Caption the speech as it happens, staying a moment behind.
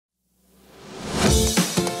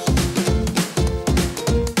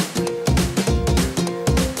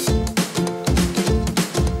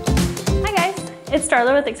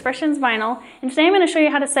Starla with Expressions Vinyl, and today I'm going to show you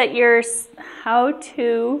how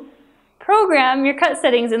to program your cut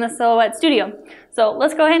settings in the Silhouette Studio. So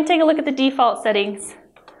let's go ahead and take a look at the default settings.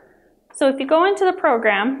 So if you go into the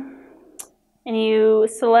program and you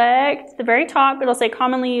select the very top, it'll say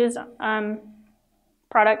commonly used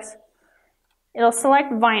products. It'll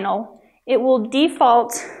select vinyl. It will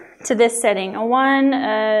default to this setting, a 1,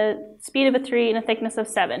 a speed of a 3, and a thickness of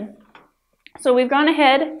 7. So we've gone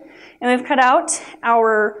ahead and we've cut out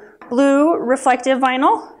our blue reflective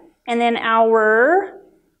vinyl and then our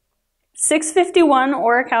 651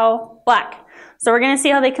 oracal black. So we're going to see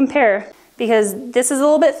how they compare because this is a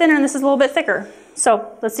little bit thinner and this is a little bit thicker.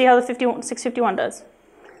 So let's see how the 651 does.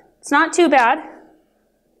 It's not too bad.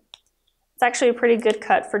 It's actually a pretty good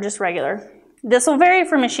cut for just regular. This will vary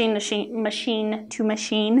from machine to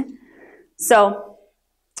machine. So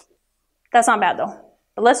that's not bad though.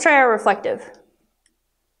 But let's try our reflective.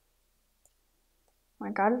 I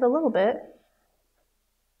got it a little bit.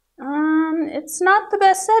 It's not the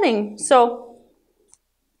best setting. So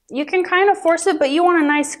you can kind of force it, but you want a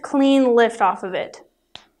nice clean lift off of it.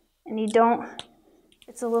 And you don't,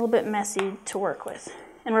 it's a little bit messy to work with.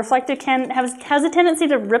 And reflective has a tendency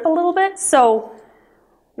to rip a little bit, so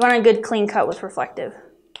you want a good clean cut with reflective.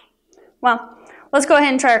 Well, let's go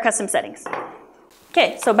ahead and try our custom settings.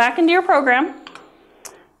 Okay, so back into your program.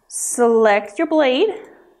 Select your blade.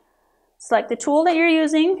 Select the tool that you're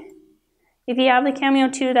using. If you have the Cameo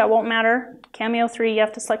 2, that won't matter. Cameo 3, you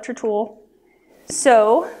have to select your tool.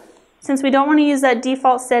 So, since we don't want to use that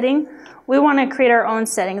default setting, we want to create our own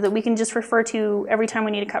setting that we can just refer to every time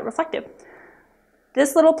we need to cut reflective.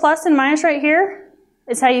 This little plus and minus right here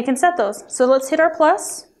is how you can set those. So let's hit our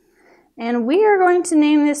plus, and we are going to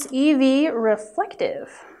name this EV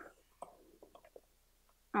Reflective.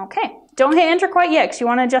 Okay, don't hit enter quite yet because you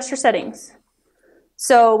want to adjust your settings.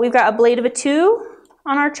 So we've got a blade of a 2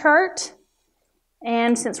 on our chart,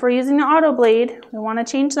 and since we're using the auto blade, we want to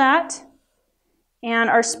change that. And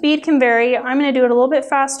our speed can vary. I'm going to do it a little bit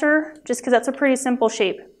faster just because that's a pretty simple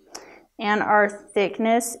shape. And our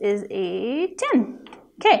thickness is a 10.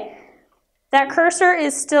 Okay, that cursor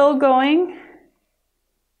is still going.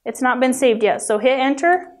 It's not been saved yet, so hit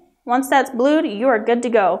enter. Once that's blued, you are good to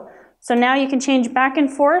go. So now you can change back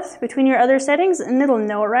and forth between your other settings and it'll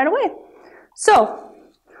know it right away. So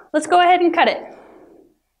let's go ahead and cut it.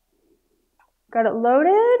 Got it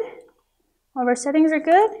loaded. All of our settings are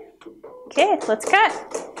good. Okay, let's cut.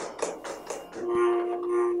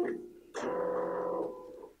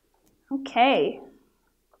 Okay.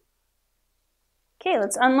 Okay,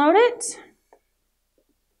 let's unload it.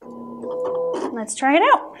 Let's try it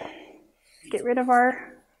out. Get rid of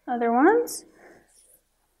our other ones.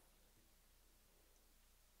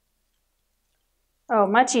 Oh,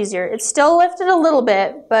 much easier. It's still lifted a little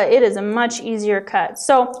bit, but it is a much easier cut.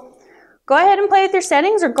 So go ahead and play with your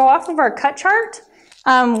settings or go off of our cut chart.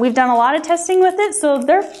 We've done a lot of testing with it, so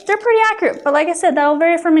they're pretty accurate. But like I said, that'll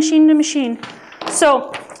vary from machine to machine.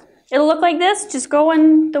 So it'll look like this. Just go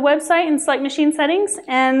on the website and select machine settings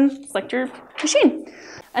and select your machine.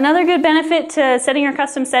 Another good benefit to setting your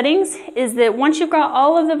custom settings is that once you've got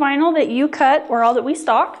all of the vinyl that you cut or all that we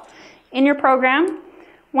stock in your program,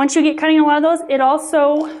 once you get cutting a lot of those, it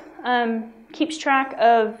also keeps track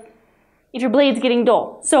of if your blade's getting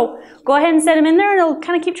dull. So go ahead and set them in there and it'll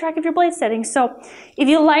kind of keep track of your blade settings. So if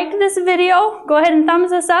you liked this video, go ahead and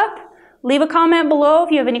thumbs us up. Leave a comment below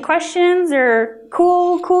if you have any questions or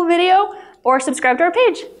cool video, or subscribe to our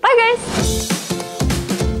page. Bye guys!